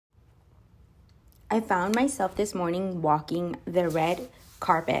I found myself this morning walking the red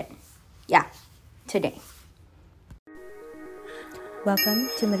carpet. Yeah, today. Welcome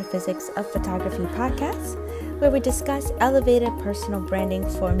to Metaphysics of Photography podcast, where we discuss elevated personal branding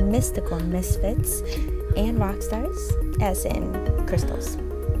for mystical misfits and rock stars, as in crystals.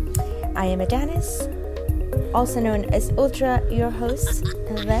 I am Adonis, also known as Ultra, your host.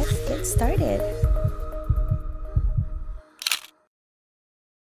 Let's get started.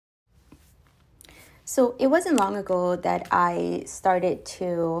 So it wasn't long ago that I started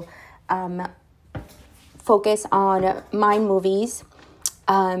to focus on my movies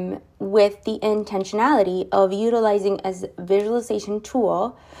with the intentionality of utilizing as a visualization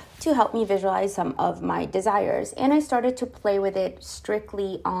tool to help me visualize some of my desires. And I started to play with it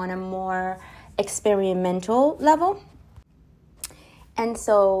strictly on a more experimental level. And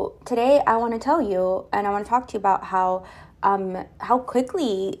so today I want to tell you, and I want to talk to you about how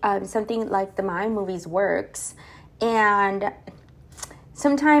quickly something like the Mind movies works. And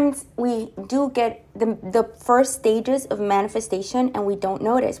sometimes we do get the first stages of manifestation and we don't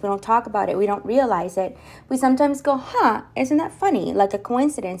notice. We don't talk about it. We don't realize it. We sometimes go, isn't that funny? Like a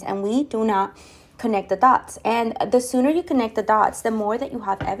coincidence. And we do not connect the dots. And the sooner you connect the dots, the more that you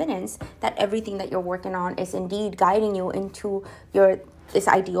have evidence that everything that you're working on is indeed guiding you into this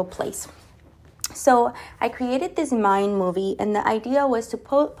ideal place. So I created this Mind movie, and the idea was to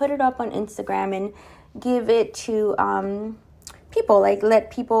put it up on Instagram and give it to people,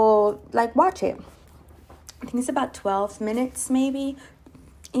 let people watch it. I think it's about 12 minutes maybe,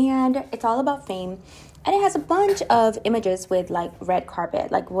 and it's all about fame. And it has a bunch of images with red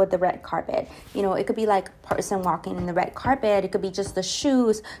carpet, with the red carpet. You know, it could be a person walking in the red carpet. It could be just the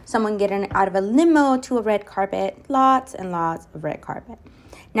shoes, someone getting out of a limo to a red carpet. Lots and lots of red carpet.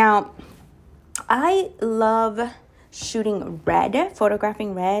 Now, I love shooting red,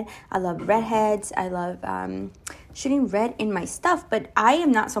 photographing red. I love redheads. I love shooting red in my stuff, but I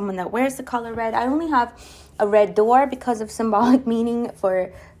am not someone that wears the color red. I only have a red door because of symbolic meaning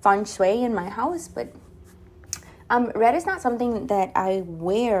for feng shui in my house, but red is not something that I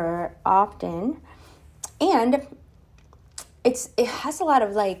wear often, and it has a lot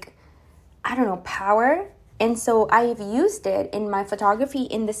of power. And so I've used it in my photography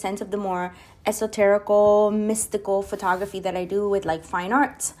in the sense of the more esoterical, mystical photography that I do with fine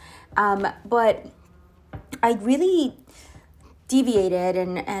arts. But I really deviated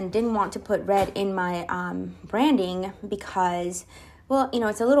and didn't want to put red in my branding because,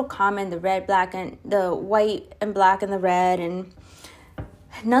 it's a little common, the red, black, and the white and black and the red. And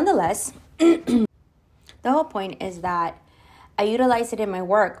nonetheless, the whole point is that I utilize it in my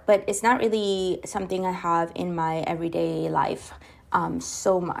work, but it's not really something I have in my everyday life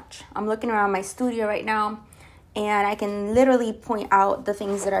so much. I'm looking around my studio right now, and I can literally point out the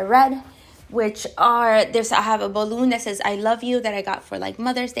things that I read, which are, I have a balloon that says I love you that I got for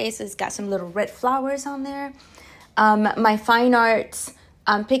Mother's Day, so it's got some little red flowers on there. My fine arts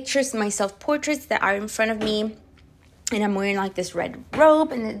pictures, my self-portraits that are in front of me, and I'm wearing this red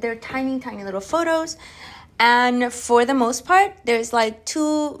robe, and they're tiny, tiny little photos. And for the most part, there's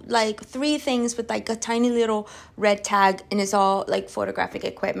three things with a tiny little red tag, and it's all photographic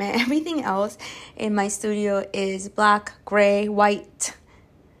equipment. Everything else in my studio is black, gray, white,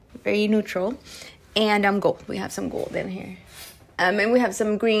 very neutral, and gold. We have some gold in here, and we have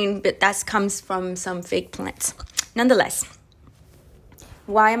some green, but that comes from some fake plants. Nonetheless,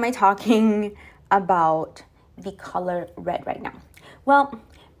 why am I talking about the color red right now? Well,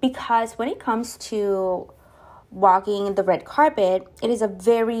 because when it comes to walking the red carpet, it is a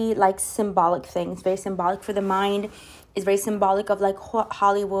very symbolic thing. It's very symbolic for the mind. It's very symbolic of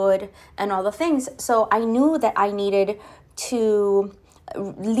Hollywood and all the things. So I knew that I needed to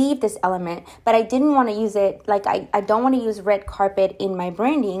leave this element, but I didn't want to use it. I don't want to use red carpet in my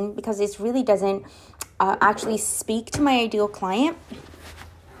branding because this really doesn't actually speak to my ideal client.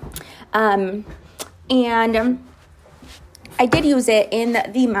 And I did use it in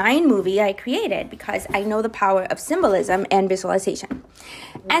the Mind movie I created because I know the power of symbolism and visualization.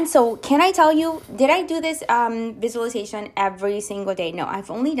 And so, can I tell you, did I do this visualization every single day? No,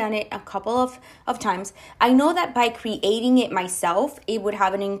 I've only done it a couple of times. I know that by creating it myself, it would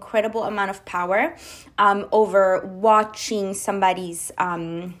have an incredible amount of power over watching somebody's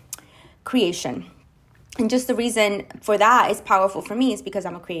creation. And just the reason for that is powerful for me is because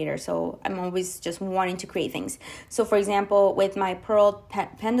I'm a creator. So I'm always just wanting to create things. So for example, with my pearl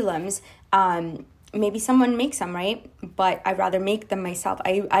pendulums, maybe someone makes them, right? But I'd rather make them myself.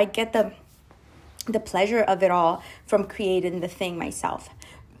 I get the pleasure of it all from creating the thing myself.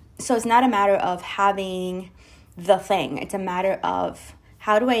 So it's not a matter of having the thing. It's a matter of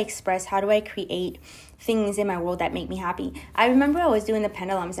How do I express? How do I create things in my world that make me happy? I remember I was doing the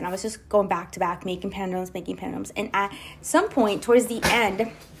pendulums and I was just going back to back, making pendulums. And at some point towards the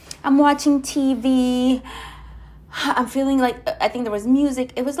end, I'm watching TV. I'm feeling like, I think there was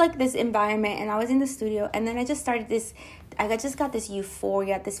music. It was like this environment, and I was in the studio, and then I just got this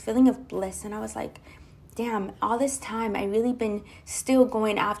euphoria, this feeling of bliss, and I was like, damn, all this time I really been still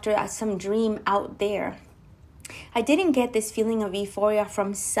going after some dream out there. I didn't get this feeling of euphoria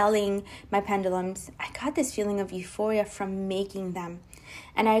from selling my pendulums. I got this feeling of euphoria from making them.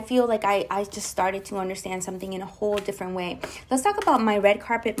 And I feel like I just started to understand something in a whole different way. Let's talk about my red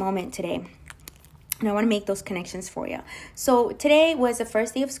carpet moment today. And I want to make those connections for you. So today was the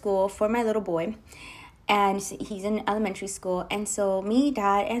first day of school for my little boy. And he's in elementary school. And so me,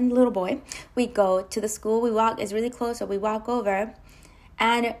 dad, and little boy, we go to the school. We walk, it's really close, so we walk over.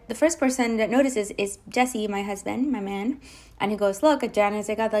 And the first person that notices is Jesse, my husband, my man. And he goes, look, Janice,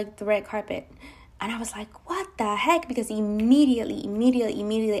 I got like the red carpet. And I was like, what the heck? Because immediately,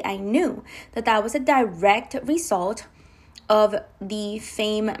 I knew that was a direct result of the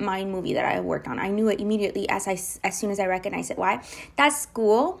Fame Mind movie that I worked on. I knew it immediately as soon as I recognized it. Why? That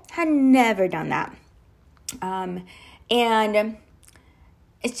school had never done that. And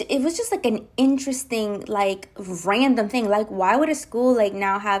it was just like an interesting, like, random thing. Like, why would a school like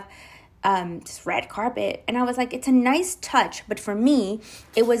now have this red carpet? And I was like, it's a nice touch, but for me,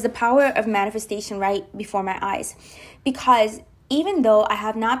 it was the power of manifestation right before my eyes. Because even though I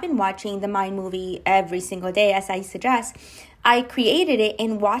have not been watching the Mind movie every single day, as I suggest, I created it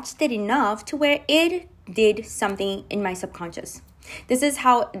and watched it enough to where it did something in my subconscious. This is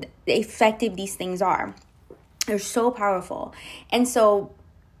how effective these things are. They're so powerful. And so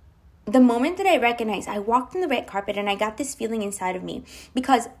the moment that I recognized, I walked on the red carpet and I got this feeling inside of me,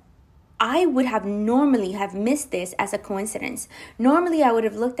 because I would have normally have missed this as a coincidence. Normally, I would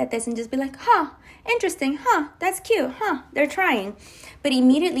have looked at this and just be like, interesting, that's cute, they're trying. But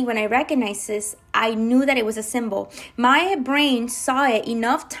immediately when I recognized this, I knew that it was a symbol. My brain saw it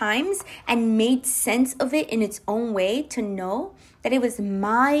enough times and made sense of it in its own way to know that it was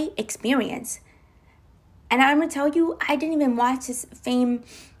my experience. And I'm going to tell you, I didn't even watch this Fame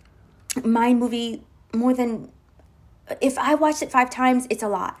Mind movie more than, if I watched it 5 times, it's a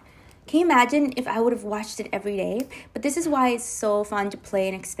lot. Can you imagine if I would have watched it every day? But this is why it's so fun to play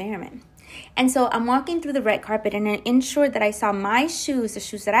and experiment. And so I'm walking through the red carpet and I ensured that I saw my shoes, the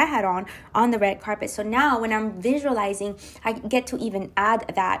shoes that I had on the red carpet. So now when I'm visualizing, I get to even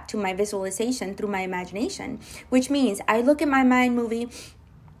add that to my visualization through my imagination, which means I look at my Mind movie.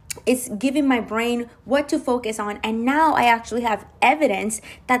 It's giving my brain what to focus on. And now I actually have evidence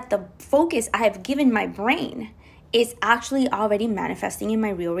that the focus I have given my brain is actually already manifesting in my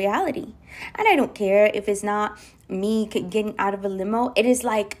real reality. And I don't care if it's not me getting out of a limo. It is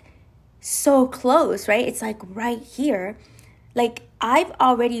like so close, right? It's like right here. Like I've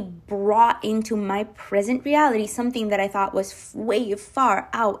already brought into my present reality something that I thought was way far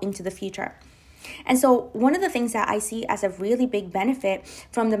out into the future. And so one of the things that I see as a really big benefit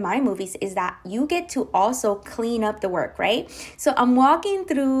from the Mind movies is that you get to also clean up the work, right? So I'm walking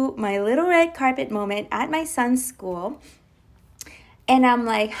through my little red carpet moment at my son's school, and I'm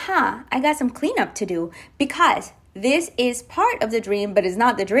like, I got some cleanup to do, because this is part of the dream, but it's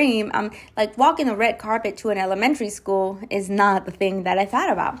not the dream. I'm like, walking the red carpet to an elementary school is not the thing that I thought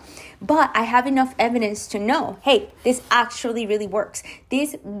about. But I have enough evidence to know, hey, this actually really works.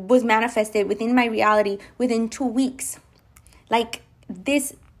 This was manifested within my reality within 2 weeks. Like,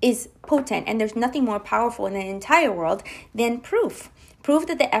 this is potent, and there's nothing more powerful in the entire world than proof. Proof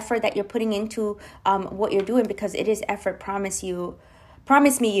that the effort that you're putting into what you're doing, because it is effort, promise you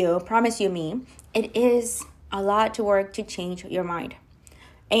me, it is a lot to work to change your mind.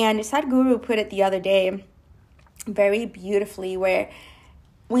 And Sadhguru put it the other day very beautifully, where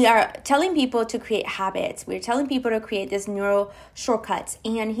we are telling people to create habits. We're telling people to create this neural shortcuts.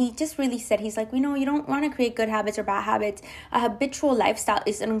 And he just really said, he's like, you don't want to create good habits or bad habits. A habitual lifestyle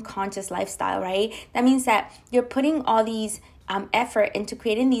is an unconscious lifestyle, right? That means that you're putting all these effort into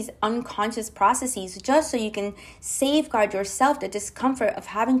creating these unconscious processes just so you can safeguard yourself the discomfort of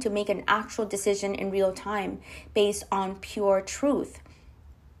having to make an actual decision in real time based on pure truth,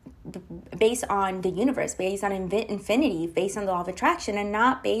 based on the universe, based on infinity, based on the law of attraction, and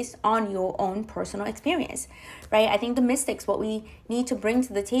not based on your own personal experience, right? I think the mystics, what we need to bring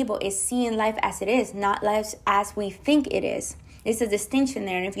to the table is seeing life as it is, not life as we think it is. There's a distinction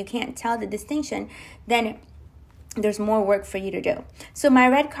there, and if you can't tell the distinction, then there's more work for you to do. So my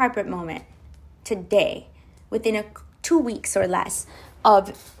red carpet moment today, within 2 weeks or less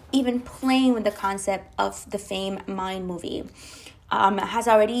of even playing with the concept of the Fame Mind movie, has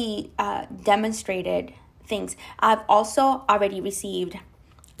already demonstrated things. I've also already received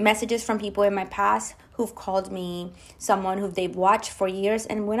messages from people in my past who've called me someone who they've watched for years.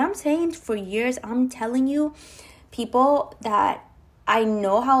 And when I'm saying for years, I'm telling you, people that I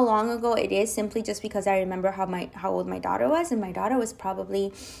know how long ago it is, simply just because I remember how old my daughter was. And my daughter was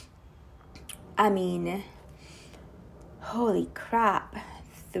probably, holy crap,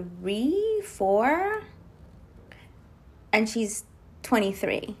 3, 4, and she's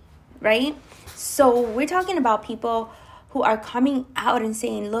 23, right? So we're talking about people who are coming out and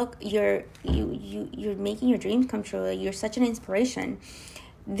saying, look, you're making your dreams come true. You're such an inspiration.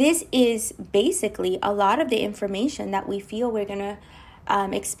 This is basically a lot of the information that we feel we're going to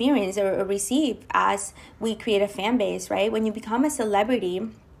experience or receive as we create a fan base, right? When you become a celebrity,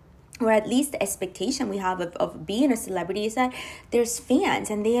 or at least the expectation we have of being a celebrity, is that there's fans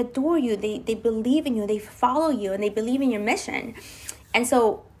and they adore you, they believe in you, they follow you, and they believe in your mission. And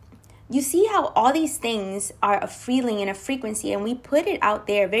so you see how all these things are a feeling and a frequency, and we put it out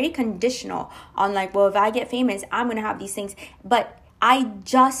there very conditional on like, well, if I get famous, I'm going to have these things. But I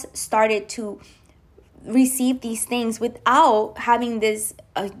just started to receive these things without having this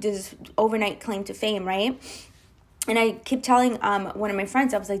overnight claim to fame, right? And I keep telling one of my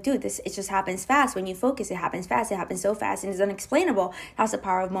friends, I was like, dude, it just happens fast. When you focus, it happens fast. It happens so fast, and it's unexplainable. That's the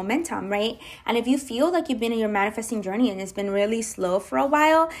power of momentum, right? And if you feel like you've been in your manifesting journey and it's been really slow for a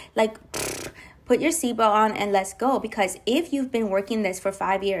while, like, put your seatbelt on and let's go. Because if you've been working this for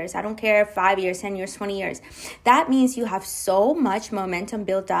 5 years, I don't care, 5 years, 10 years, 20 years, that means you have so much momentum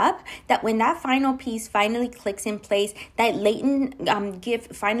built up that when that final piece finally clicks in place, that latent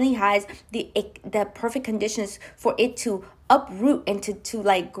gift finally has the perfect conditions for it to uproot and to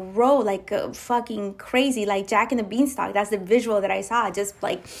like grow like fucking crazy, like Jack and the Beanstalk. That's the visual that I saw, just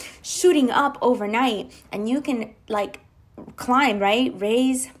like shooting up overnight. And you can like climb, right?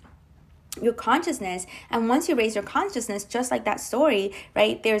 Raise your consciousness. And once you raise your consciousness, just like that story,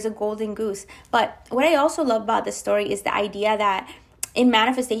 right, there's a golden goose. But what I also love about this story is the idea that in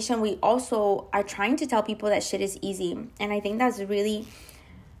manifestation, we also are trying to tell people that shit is easy. And I think that's really,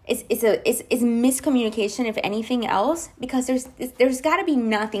 it's miscommunication, if anything else, because there's got to be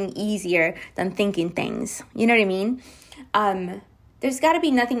nothing easier than thinking things. You know what I mean? There's got to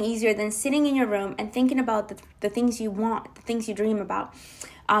be nothing easier than sitting in your room and thinking about the things you want, the things you dream about.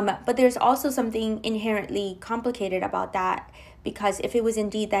 But there's also something inherently complicated about that, because if it was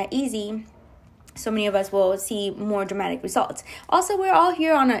indeed that easy, so many of us will see more dramatic results. Also, we're all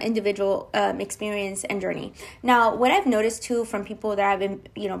here on an individual experience and journey. Now, what I've noticed too from people that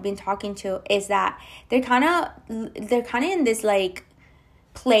I've been talking to is that they're kind of in this like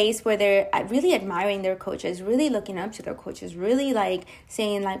place where they're really admiring their coaches, really looking up to their coaches, really like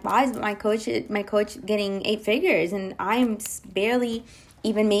saying like, why is my coach getting 8 figures and I'm barely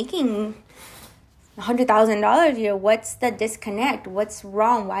even making $100,000 a year? What's the disconnect? What's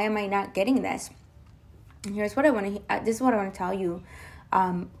wrong? Why am I not getting this? And here's what this is what I want to tell you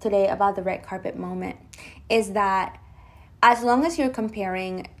today about the red carpet moment, is that as long as you're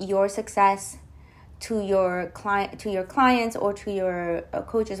comparing your success to your clients or to your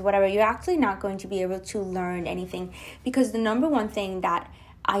coaches, whatever, you're actually not going to be able to learn anything. Because the number one thing that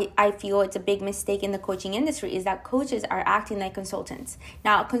I feel it's a big mistake in the coaching industry is that coaches are acting like consultants.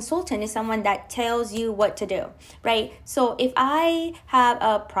 Now, a consultant is someone that tells you what to do, right? So if I have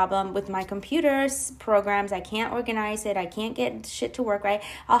a problem with my computer's programs, I can't organize it, I can't get shit to work right,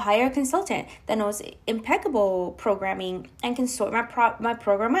 I'll hire a consultant that knows impeccable programming and can sort my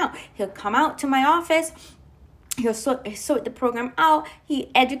program out. He'll come out to my office, he'll sort the program out. He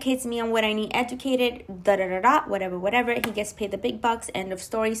educates me on what I need educated, whatever. He gets paid the big bucks. End of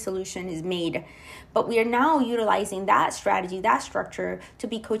story. Solution is made. But we are now utilizing that strategy, that structure to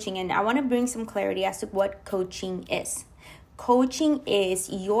be coaching. And I want to bring some clarity as to what coaching is. Coaching is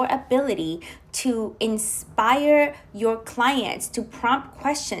your ability to inspire your clients to prompt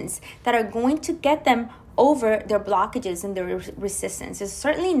questions that are going to get them over their blockages and their resistance. It's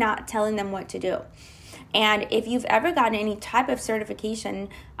certainly not telling them what to do. And if you've ever gotten any type of certification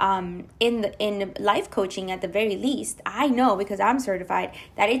in life coaching, at the very least, I know because I'm certified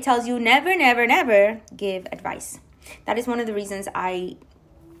that it tells you never, never, never give advice. That is one of the reasons I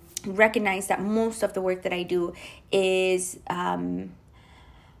recognize that most of the work that I do is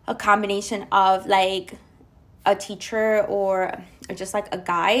a combination of like a teacher or just like a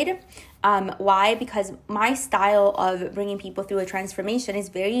guide. Why? Because my style of bringing people through a transformation is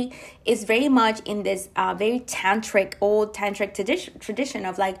very much in this very old tantric tradition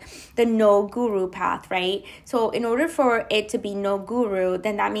of like the no guru path, right? So in order for it to be no guru,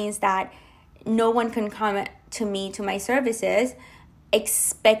 then that means that no one can come to me, to my services,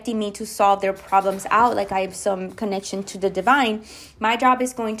 expecting me to solve their problems out like I have some connection to the divine. My job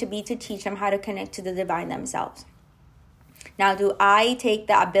is going to be to teach them how to connect to the divine themselves. Now, do I take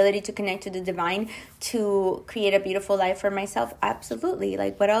the ability to connect to the divine to create a beautiful life for myself? Absolutely.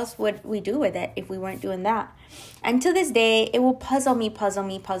 Like, what else would we do with it if we weren't doing that? And to this day, it will puzzle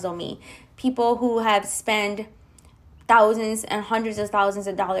me. People who have spent thousands and hundreds of thousands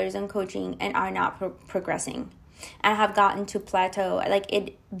of dollars in coaching and are not progressing and have gotten to plateau. Like,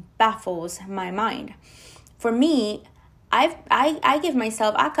 it baffles my mind. For me, I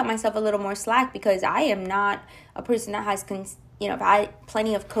cut myself a little more slack because I am not a person that has, I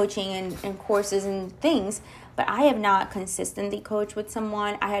plenty of coaching and courses and things, but I have not consistently coached with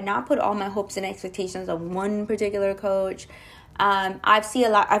someone. I had not put all my hopes and expectations on one particular coach. I've seen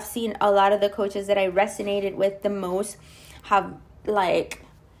a lot of the coaches that I resonated with the most have like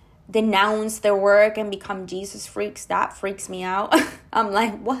denounced their work and become Jesus freaks. That freaks me out. I'm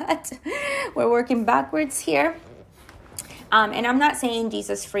like, what? We're working backwards here. And I'm not saying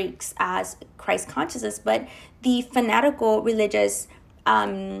Jesus freaks as Christ consciousness, but the fanatical, religious,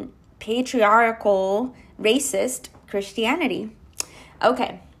 patriarchal, racist Christianity.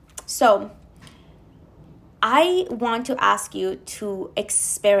 Okay, so I want to ask you to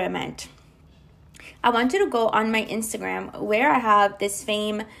experiment. I want you to go on my Instagram where I have this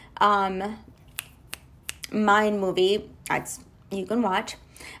Fame Mind movie. You can watch.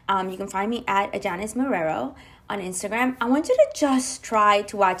 You can find me at Janice Marrero on Instagram. I want you to just try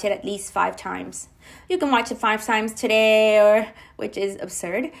to watch it at least 5 times. You can watch it 5 times today, which is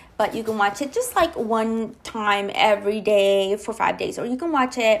absurd, but you can watch it just like one time every day for 5 days, or you can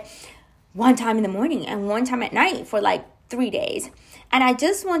watch it one time in the morning and one time at night for like 3 days. And I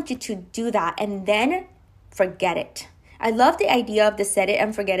just want you to do that and then forget it. I love the idea of the set it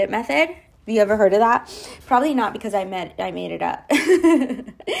and forget it method. Have you ever heard of that? Probably not, because I made it up.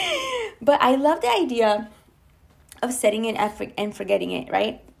 But I love the idea of setting it and forgetting it,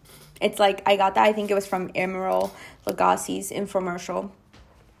 right? It's like, I got that, I think it was from Emeril Lagasse's infomercial.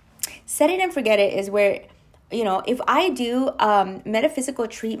 Set it and forget it is where, if I do metaphysical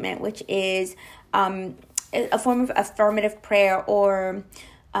treatment, which is a form of affirmative prayer or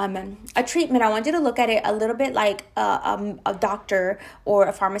a treatment, I want you to look at it a little bit like a doctor or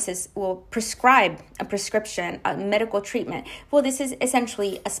a pharmacist will prescribe a prescription, a medical treatment. Well, this is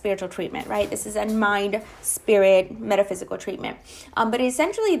essentially a spiritual treatment, right? This is a mind, spirit, metaphysical treatment. But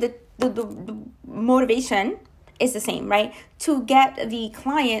essentially the motivation is the same, right? To get the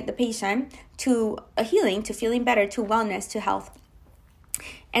client, the patient, to a healing, to feeling better, to wellness, to health.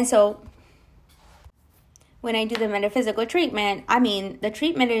 And so when I do the metaphysical treatment, the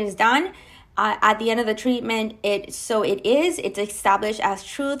treatment is done. At the end of the treatment, it's established as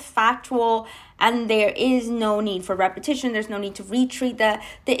truth, factual, and there is no need for repetition. There's no need to retreat the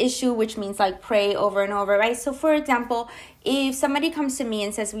issue, which means like pray over and over, right? So for example, if somebody comes to me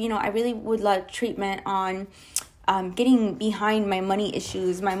and says, I really would like treatment on getting behind my money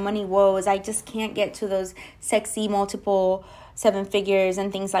issues, my money woes, I just can't get to those sexy multiple 7 figures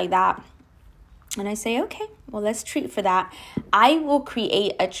and things like that. And I say, okay, well, let's treat for that. I will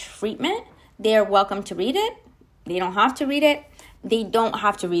create a treatment. They're welcome to read it. They don't have to read it. They don't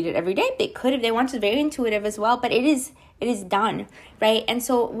have to read it every day. They could if they want to. Very intuitive as well, but it is done, right? And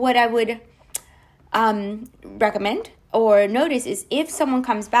so what I would recommend or notice is if someone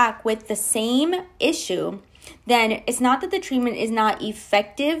comes back with the same issue, then it's not that the treatment is not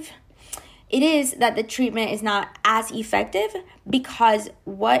effective. It is that the treatment is not as effective because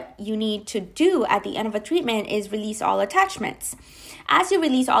what you need to do at the end of a treatment is release all attachments. As you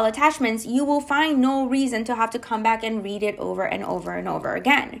release all attachments, you will find no reason to have to come back and read it over and over and over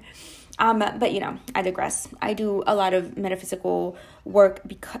again. But I digress. I do a lot of metaphysical work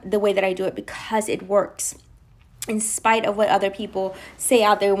the way that I do it because it works. In spite of what other people say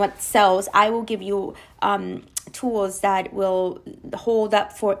out there and what sells, I will give you tools that will hold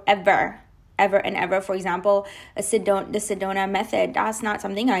up forever. Ever and ever. For example, the Sedona method, that's not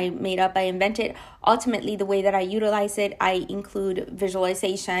something I made up, I invented. Ultimately, the way that I utilize it, I include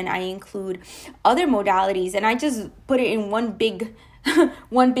visualization, I include other modalities, and I just put it in one big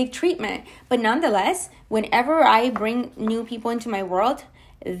treatment. But nonetheless, whenever I bring new people into my world,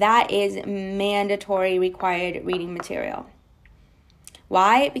 that is mandatory required reading material.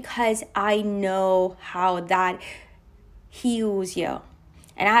 Why? Because I know how that heals you.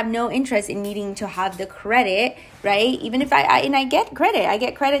 And I have no interest in needing to have the credit, right? Even if I get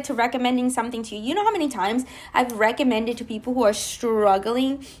credit to recommending something to you. You know how many times I've recommended to people who are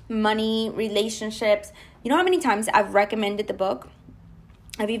struggling, money, relationships. You know how many times I've recommended the book?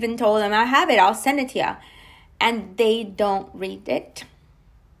 I've even told them, I have it, I'll send it to you. and they don't read it.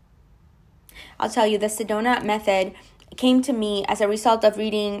 I'll tell you, the Sedona method came to me as a result of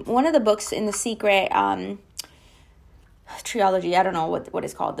reading one of the books in the Secret trilogy. I don't know what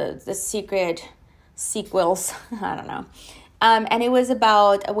it's called, the Secret sequels. I don't know. And it was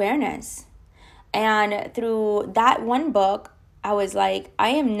about awareness. And through that one book, I was like,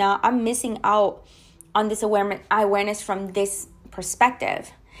 I'm missing out on this awareness from this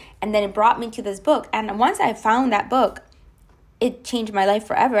perspective. And then it brought me to this book. And once I found that book, it changed my life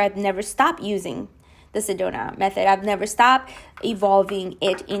forever. I've never stopped using the Sedona method. I've never stopped evolving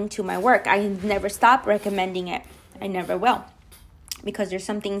it into my work. I never stopped recommending it. I never will. Because there's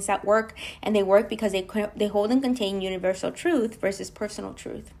some things that work, and they work because they hold and contain universal truth versus personal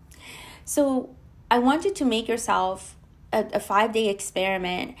truth. So I want you to make yourself a 5-day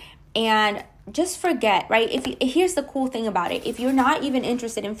experiment and just forget, right? Here's the cool thing about it. If you're not even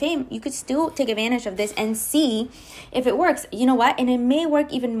interested in fame, you could still take advantage of this and see if it works. You know what? And it may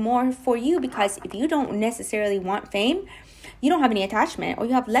work even more for you, because if you don't necessarily want fame, you don't have any attachment, or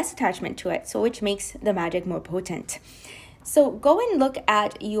you have less attachment to it, so which makes the magic more potent. So go and look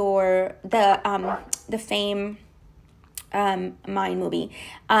at the Fame Mind movie.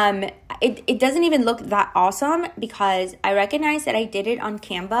 It doesn't even look that awesome, because I recognize that I did it on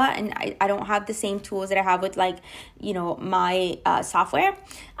Canva, and I don't have the same tools that I have with, like, my software.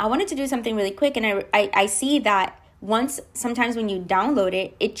 I wanted to do something really quick, and I see that sometimes when you download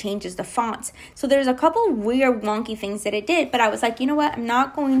it, it changes the fonts. So there's a couple weird wonky things that it did, but I was like, you know what? I'm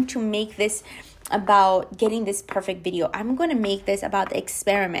not going to make this about getting this perfect video. I'm going to make this about the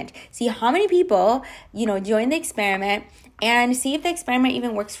experiment. See how many people, join the experiment, and see if the experiment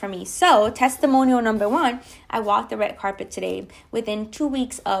even works for me. So testimonial number 1, I walked the red carpet today within 2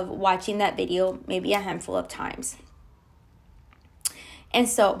 weeks of watching that video, maybe a handful of times. And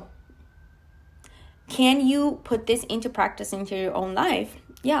so, can you put this into practice into your own life?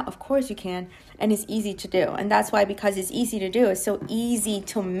 Yeah, of course you can. And it's easy to do. And that's why, because it's easy to do, it's so easy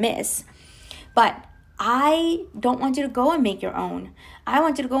to miss. But I don't want you to go and make your own. I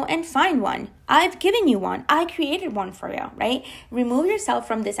want you to go and find one. I've given you one. I created one for you, right? Remove yourself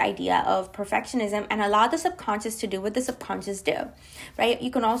from this idea of perfectionism and allow the subconscious to do what the subconscious do, right?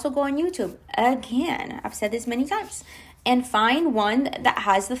 You can also go on YouTube. Again, I've said this many times. And find one that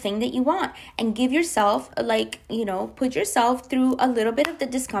has the thing that you want. And give yourself, put yourself through a little bit of the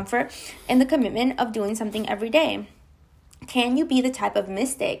discomfort and the commitment of doing something every day. Can you be the type of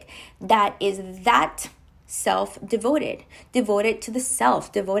mystic that is that self-devoted, devoted to the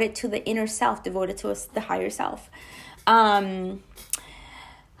self, devoted to the inner self, devoted to the higher self?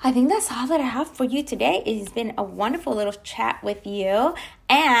 I think that's all that I have for you today. It's been a wonderful little chat with you.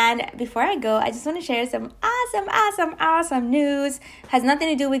 And before I go, I just want to share some awesome news. Has nothing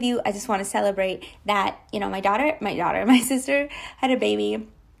to do with you. I just want to celebrate that, my sister had a baby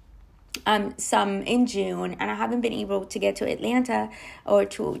some in June, and I haven't been able to get to Atlanta or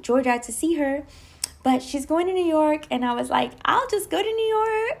to Georgia to see her, but she's going to New York, and I was like, I'll just go to New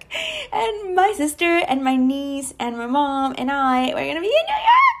York, and my sister and my niece and my mom and we're gonna be in New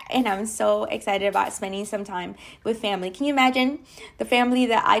York, and I'm so excited about spending some time with family. Can you imagine the family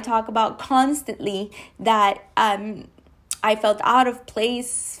that I talk about constantly, that I felt out of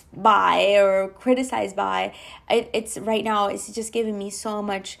place by or criticized by? It's right now, it's just giving me so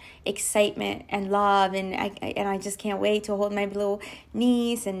much excitement and love, and I just can't wait to hold my little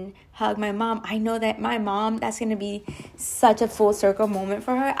niece and hug my mom. I know that my mom, that's going to be such a full circle moment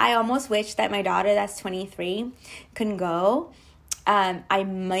for her. I almost wish that my daughter, that's 23, can go. I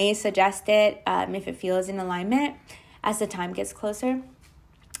may suggest it if it feels in alignment as the time gets closer.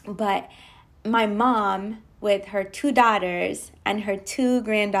 But my mom, with her 2 daughters and her 2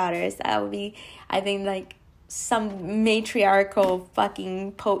 granddaughters, that would be, I think, like some matriarchal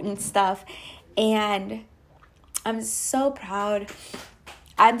fucking potent stuff. And I'm so proud.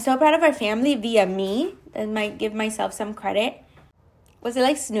 I'm so proud of our family via me. I might give myself some credit. Was it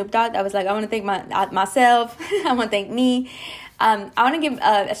like Snoop Dogg that was like, I want to thank myself. I want to thank me. I want to give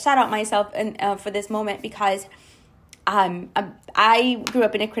a shout out myself for this moment, because I grew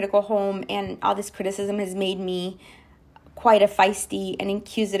up in a critical home, and all this criticism has made me quite a feisty and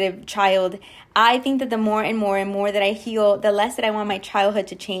inquisitive child. I think that the more and more that I heal, the less that I want my childhood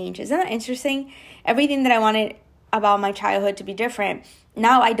to change. Isn't that interesting? Everything that I wanted about my childhood to be different,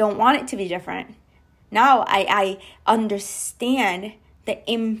 now I don't want it to be different. Now I understand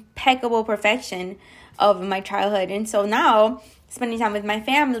the impeccable perfection of my childhood. And so now, spending time with my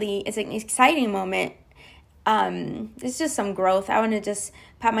family is an exciting moment. It's just some growth. I want to just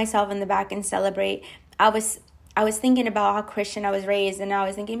pat myself in the back and celebrate. I was thinking about how Christian I was raised, and I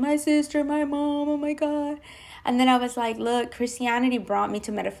was thinking, my sister, my mom, oh my God. And then I was like, look, Christianity brought me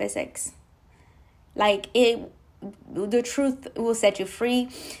to metaphysics. Like, the truth will set you free,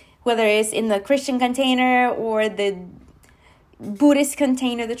 whether it's in the Christian container or the Buddhist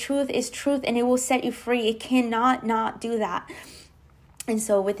container. The truth is truth, and it will set you free. It cannot not do that. And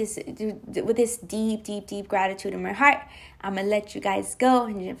so with this deep gratitude in my heart, I'm going to let you guys go.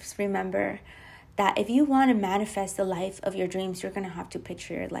 And just remember that if you want to manifest the life of your dreams, you're going to have to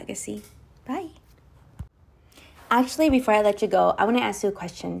picture your legacy. Bye. Actually, before I let you go, I want to ask you a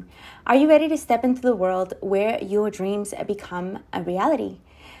question. Are you ready to step into the world where your dreams become a reality?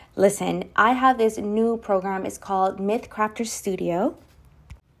 Listen, I have this new program. It's called Myth Crafter Studio.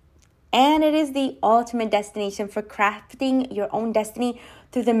 And it is the ultimate destination for crafting your own destiny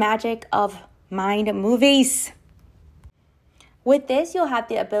through the magic of mind movies. With this, you'll have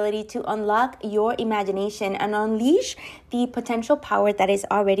the ability to unlock your imagination and unleash the potential power that is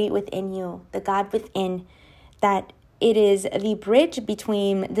already within you, the God within, that it is the bridge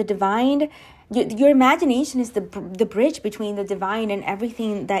between the divine. Your imagination is the bridge between the divine and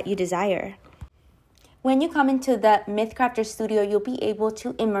everything that you desire. When you come into the Myth Crafter Studio, you'll be able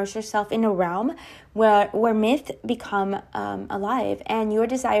to immerse yourself in a realm where myth become alive and your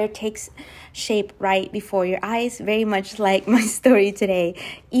desire takes shape right before your eyes, very much like my story today.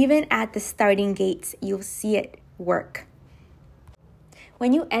 Even at the starting gates, you'll see it work.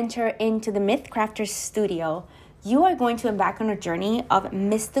 When you enter into the Myth Crafter Studio, you are going to embark on a journey of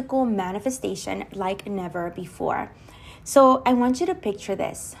mystical manifestation like never before. So I want you to picture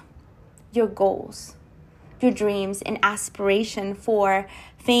this: your goals, your dreams, and aspiration for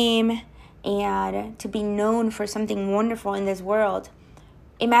fame and to be known for something wonderful in this world.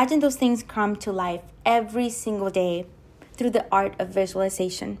 Imagine those things come to life every single day through the art of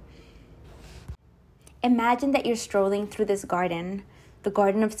visualization. Imagine that you're strolling through this garden, the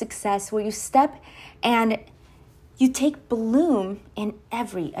garden of success, where you step and you take bloom in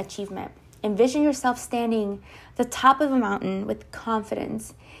every achievement. Envision yourself standing at the top of a mountain with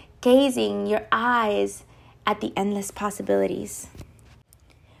confidence, gazing your eyes at the endless possibilities.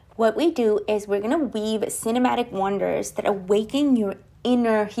 What we do is we're going to weave cinematic wonders that awaken your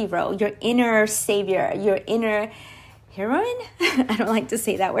inner hero, your inner savior, your inner heroine. I don't like to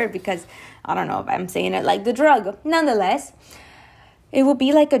say that word because I don't know if I'm saying it like the drug. Nonetheless, it will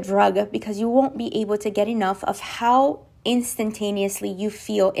be like a drug because you won't be able to get enough of how instantaneously you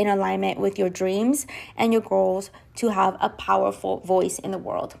feel in alignment with your dreams and your goals to have a powerful voice in the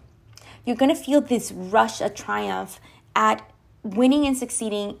world. You're going to feel this rush of triumph at winning and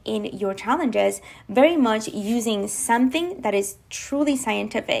succeeding in your challenges, very much using something that is truly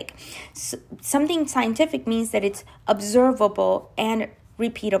scientific. Something scientific means that it's observable and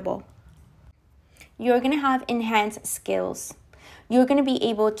repeatable. You're going to have enhanced skills. You're going to be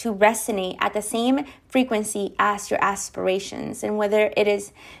able to resonate at the same frequency as your aspirations. And whether it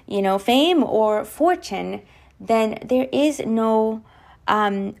is, fame or fortune, then there is no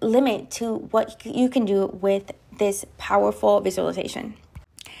limit to what you can do with this powerful visualization.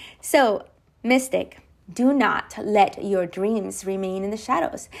 So, mystic, do not let your dreams remain in the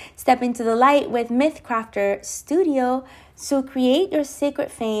shadows. Step into the light with Myth Crafter Studio. So create your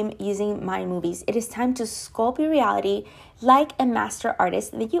sacred fame using mind movies. It is time to sculpt your reality like a master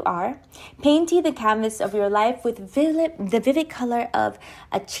artist that you are, painting the canvas of your life with the vivid color of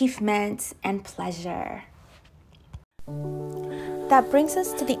achievements and pleasure. That brings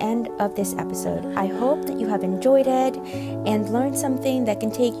us to the end of this episode. I hope that you have enjoyed it and learned something that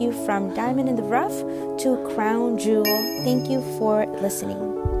can take you from diamond in the rough to crown jewel. Thank you for listening.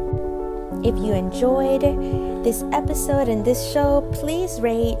 If you enjoyed this episode and this show, please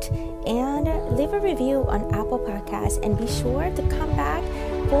rate and leave a review on Apple Podcasts, and be sure to come back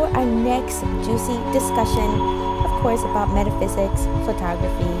for our next juicy discussion, of course, about metaphysics,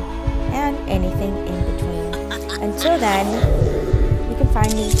 photography, and anything in between. Until then, you can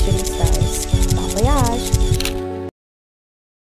find me shooting stars.